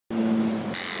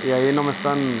y ahí no me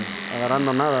están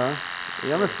agarrando nada. Y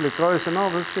ya me explicó, dice, no,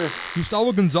 pues que...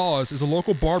 Gustavo Gonzalez is a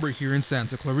local barber here in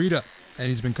Santa Clarita, and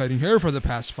he's been cutting hair for the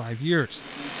past 5 years.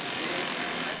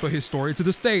 But his story to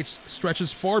the States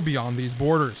stretches far beyond these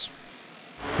borders.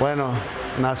 Bueno,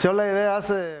 nació la idea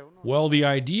hace... Well, the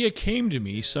idea came to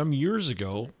me some years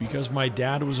ago because my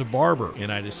dad was a barber,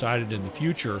 and I decided in the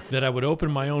future that I would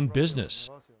open my own business.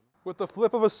 With the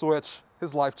flip of a switch,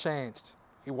 his life changed.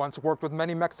 He once worked with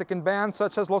many Mexican bands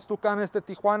such as Los Tucanes de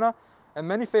Tijuana and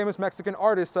many famous Mexican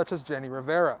artists such as Jenny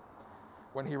Rivera.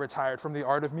 When he retired from the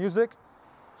art of music,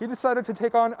 he decided to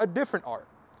take on a different art,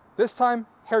 this time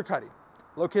haircutting,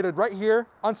 located right here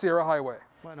on Sierra Highway.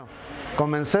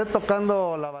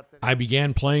 I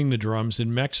began playing the drums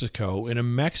in Mexico in a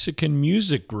Mexican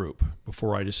music group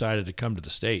before I decided to come to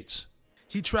the States.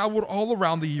 He traveled all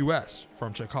around the U.S.,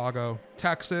 from Chicago,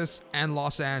 Texas, and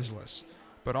Los Angeles.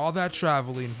 But all that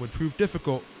traveling would prove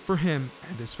difficult for him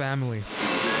and his family.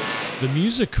 The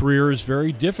music career is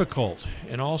very difficult,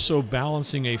 and also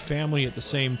balancing a family at the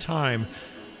same time.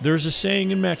 There's a saying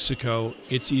in Mexico,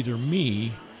 it's either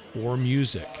me or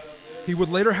music. He would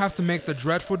later have to make the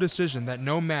dreadful decision that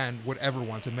no man would ever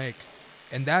want to make,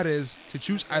 and that is to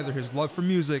choose either his love for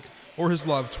music or his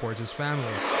love towards his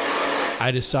family. I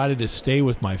decided to stay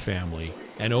with my family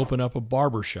and open up a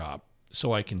barber shop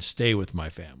so I can stay with my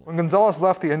family. When Gonzalez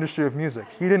left the industry of music,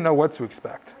 he didn't know what to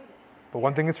expect. But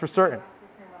one thing is for certain,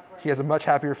 he has a much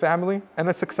happier family and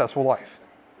a successful life.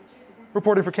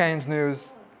 Reporting for Canes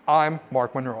News, I'm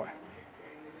Mark Monroy.